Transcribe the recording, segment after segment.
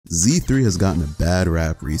Z3 has gotten a bad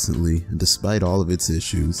rap recently, and despite all of its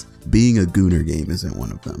issues, being a Gooner game isn't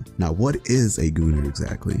one of them. Now, what is a Gooner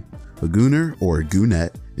exactly? A Gooner, or a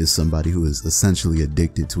Goonette, is somebody who is essentially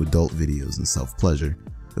addicted to adult videos and self-pleasure.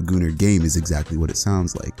 A Gooner game is exactly what it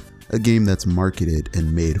sounds like. A game that's marketed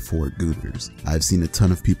and made for Gooners. I've seen a ton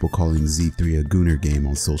of people calling Z3 a Gooner game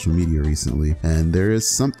on social media recently, and there is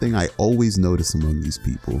something I always notice among these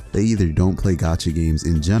people. They either don't play gacha games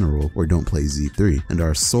in general or don't play Z3 and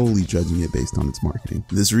are solely judging it based on its marketing.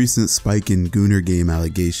 This recent spike in Gooner game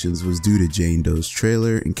allegations was due to Jane Doe's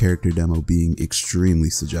trailer and character demo being extremely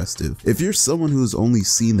suggestive. If you're someone who has only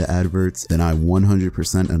seen the adverts, then I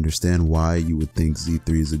 100% understand why you would think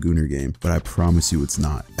Z3 is a Gooner game, but I promise you it's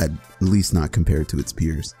not. At least not compared to its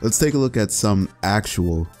peers. Let's take a look at some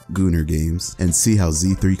actual Gooner games and see how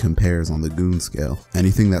Z3 compares on the Goon scale.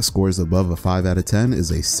 Anything that scores above a 5 out of 10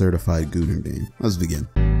 is a certified Gooner game. Let's begin.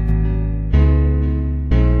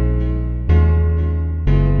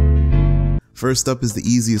 First up is the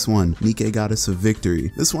easiest one, Nikke Goddess of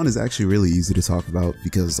Victory. This one is actually really easy to talk about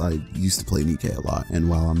because I used to play Nikke a lot, and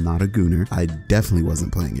while I'm not a Gooner, I definitely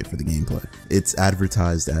wasn't playing it for the gameplay. It's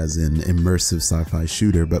advertised as an immersive sci-fi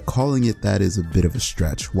shooter, but calling it that is a bit of a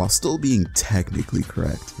stretch, while still being technically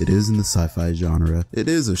correct. It is in the sci-fi genre, it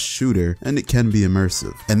is a shooter, and it can be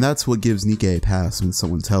immersive. And that's what gives Nikke a pass when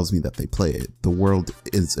someone tells me that they play it. The world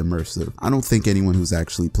is immersive. I don't think anyone who's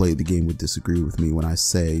actually played the game would disagree with me when I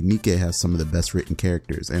say Nikke has some of the best written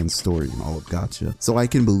characters and story in all of gacha, so I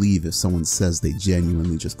can believe if someone says they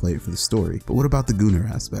genuinely just play it for the story. But what about the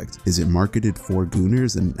Gooner aspect? Is it marketed for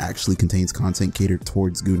Gooners and actually contains content catered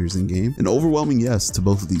towards Gooners in game? An overwhelming yes to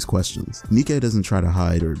both of these questions. Nikke doesn't try to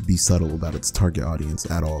hide or be subtle about its target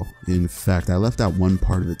audience at all. In fact, I left out one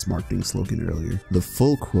part of its marketing slogan earlier. The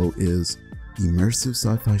full quote is, "Immersive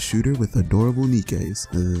sci-fi shooter with adorable Nikkes."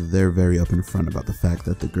 They're very up in front about the fact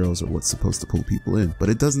that the girls are what's supposed to pull people in, but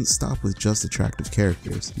it doesn't stop with just attractive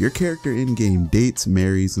characters. Your character in-game dates,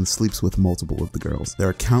 marries, and sleeps with multiple of the girls. There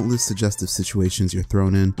are countless suggestive situations you're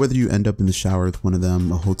thrown in, whether you end up in the shower with one of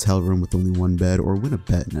them, a hotel room with only one bed, or win a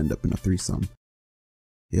bet and end up in a threesome.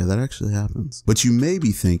 Yeah, that actually happens. But you may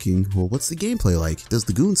be thinking, well, what's the gameplay like? Does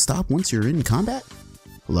the goon stop once you're in combat?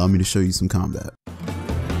 Allow me to show you some combat.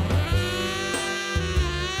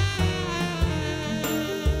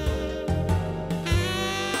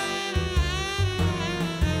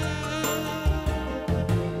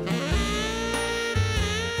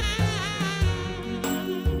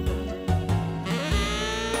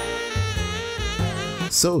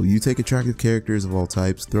 So, you take attractive characters of all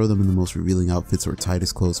types, throw them in the most revealing outfits or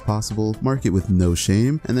tightest clothes possible, market with no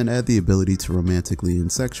shame, and then add the ability to romantically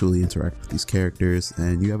and sexually interact with these characters,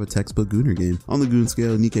 and you have a textbook Gooner game. On the Goon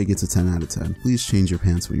scale, Nikke gets a 10 out of 10. Please change your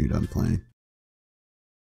pants when you're done playing.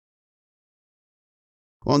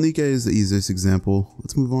 While Nikke is the easiest example,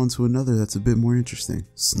 let's move on to another that's a bit more interesting.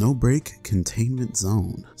 Snowbreak Containment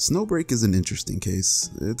Zone. Snowbreak is an interesting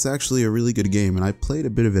case. It's actually a really good game, and I played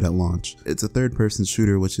a bit of it at launch. It's a third-person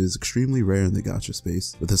shooter, which is extremely rare in the gacha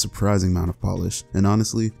space, with a surprising amount of polish. And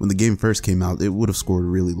honestly, when the game first came out, it would have scored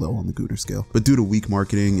really low on the Gooner scale. But due to weak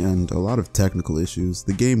marketing and a lot of technical issues,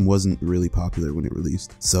 the game wasn't really popular when it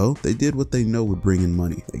released. So, they did what they know would bring in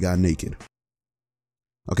money. They got naked.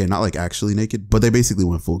 Okay, not like actually naked, but they basically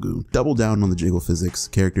went full goon. Double down on the jiggle physics.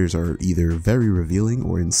 Characters are either very revealing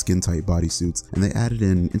or in skin-tight bodysuits, and they added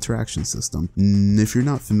an interaction system. If you're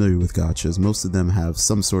not familiar with gachas, most of them have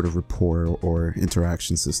some sort of rapport or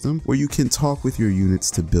interaction system where you can talk with your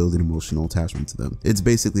units to build an emotional attachment to them. It's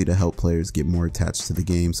basically to help players get more attached to the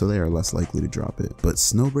game so they are less likely to drop it. But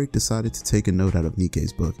Snowbreak decided to take a note out of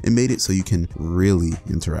Nikke's book and made it so you can really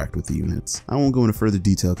interact with the units. I won't go into further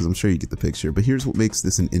detail because I'm sure you get the picture, but here's what makes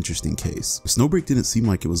this an interesting case. Snowbreak didn't seem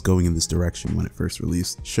like it was going in this direction when it first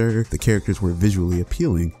released. Sure, the characters were visually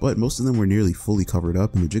appealing, but most of them were nearly fully covered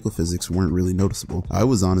up and the jiggle physics weren't really noticeable. I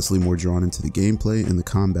was honestly more drawn into the gameplay and the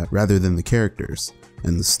combat rather than the characters.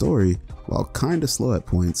 And the story, while kinda slow at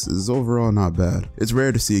points, is overall not bad. It's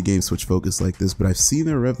rare to see a game switch focus like this, but I've seen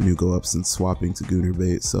their revenue go up since swapping to Gooner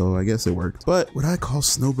bait, so I guess it worked. But would I call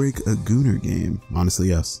Snowbreak a Gooner game? Honestly,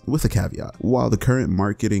 yes, with a caveat. While the current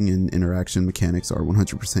marketing and interaction mechanics are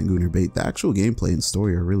 100% Gooner bait, the actual gameplay and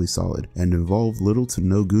story are really solid and involve little to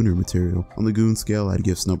no Gooner material. On the Goon scale, I'd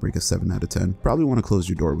give Snowbreak a 7 out of 10. Probably want to close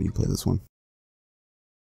your door when you play this one.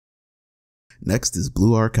 Next is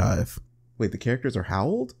Blue Archive. Wait, the characters are how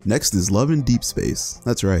old? Next is Love in Deep Space.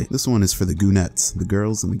 That's right, this one is for the goonettes, the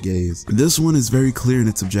girls and the gays. This one is very clear in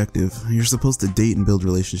its objective. You're supposed to date and build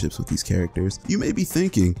relationships with these characters. You may be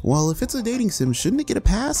thinking, well, if it's a dating sim, shouldn't it get a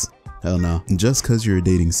pass? Hell no. Just cause you're a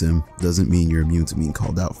dating sim doesn't mean you're immune to being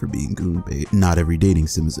called out for being goon bait. Not every dating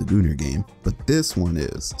sim is a Gooner game, but this one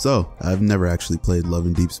is. So, I've never actually played Love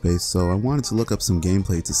in Deep Space, so I wanted to look up some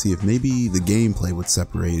gameplay to see if maybe the gameplay would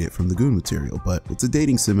separate it from the goon material, but it's a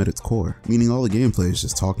dating sim at its core, meaning all the gameplay is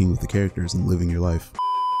just talking with the characters and living your life.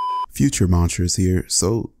 Future mantras here,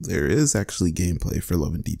 so there is actually gameplay for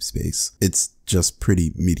Love in Deep Space. It's just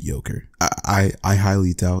pretty mediocre. I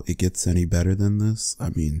highly doubt it gets any better than this.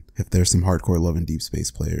 I mean, if there's some hardcore Love in Deep Space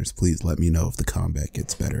players, please let me know if the combat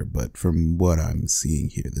gets better, but from what I'm seeing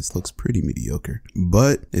here, this looks pretty mediocre.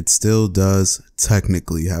 But it still does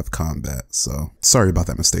technically have combat, so sorry about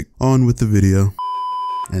that mistake. On with the video.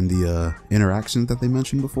 And the interactions that they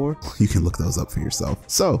mentioned before, you can look those up for yourself.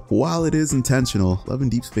 So, while it is intentional, Love in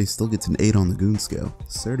Deep Space still gets an 8 on the Goon scale.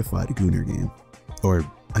 Certified Gooner game. Or,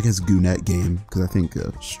 I guess Goonette game, because I think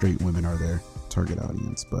straight women are their target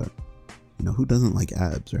audience, but, you know, who doesn't like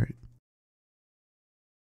abs, right?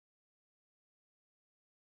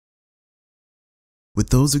 With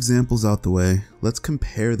those examples out the way, let's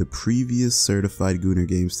compare the previous certified Gooner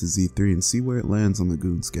games to Z3 and see where it lands on the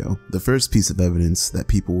Goon scale. The first piece of evidence that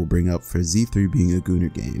people will bring up for Z3 being a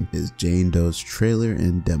Gooner game is Jane Doe's trailer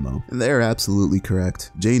and demo. And they are absolutely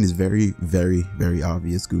correct. Jane is very, very, very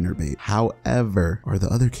obvious Gooner bait. However, are the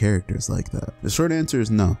other characters like that? The short answer is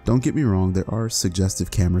no. Don't get me wrong, there are suggestive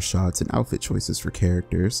camera shots and outfit choices for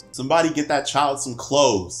characters. Somebody get that child some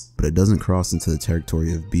clothes. But it doesn't cross into the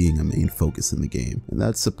territory of being a main focus in the game, and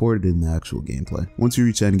that's supported in the actual gameplay. Once you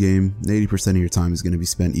reach endgame, 80% of your time is going to be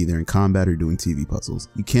spent either in combat or doing TV puzzles.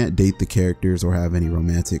 You can't date the characters or have any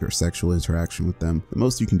romantic or sexual interaction with them. The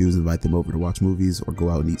most you can do is invite them over to watch movies or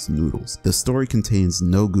go out and eat some noodles. The story contains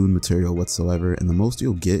no goon material whatsoever, and the most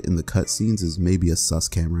you'll get in the cutscenes is maybe a sus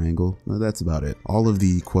camera angle. Well, that's about it. All of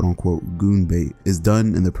the quote-unquote goon bait is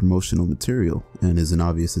done in the promotional material and is an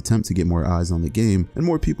obvious attempt to get more eyes on the game and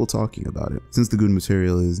more people talking about it. Since the goon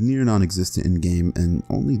material is near non-existent in game and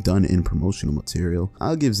only done in promotional material,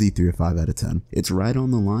 I'll give Z3 a 5 out of 10. It's right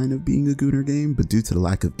on the line of being a Gooner game, but due to the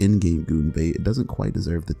lack of in-game goon bait, it doesn't quite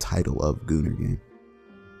deserve the title of Gooner game.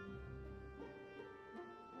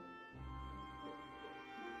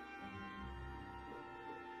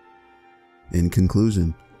 In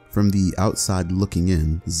conclusion, from the outside looking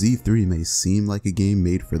in, Z3 may seem like a game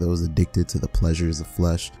made for those addicted to the pleasures of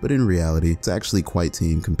flesh, but in reality, it's actually quite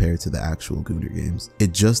tame compared to the actual Gooner games.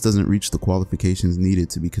 It just doesn't reach the qualifications needed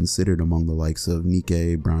to be considered among the likes of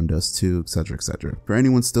Nikke, Brown Dust 2, etc, etc. For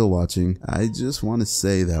anyone still watching, I just want to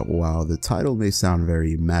say that while the title may sound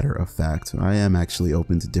very matter-of-fact, I am actually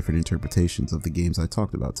open to different interpretations of the games I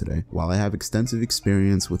talked about today. While I have extensive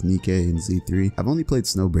experience with Nikke and Z3, I've only played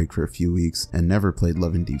Snowbreak for a few weeks and never played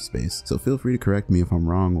Love in Deep Space, so feel free to correct me if I'm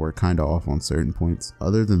wrong or kinda off on certain points.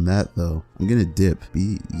 Other than that though, I'm gonna dip.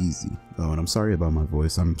 Be easy. Oh, and I'm sorry about my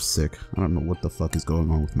voice. I'm sick. I don't know what the fuck is going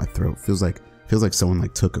on with my throat. Feels like someone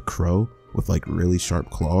like took a crow with like really sharp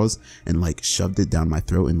claws and like shoved it down my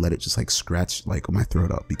throat and let it just like scratch like my throat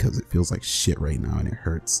up because it feels like shit right now and it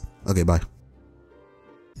hurts. Okay, bye.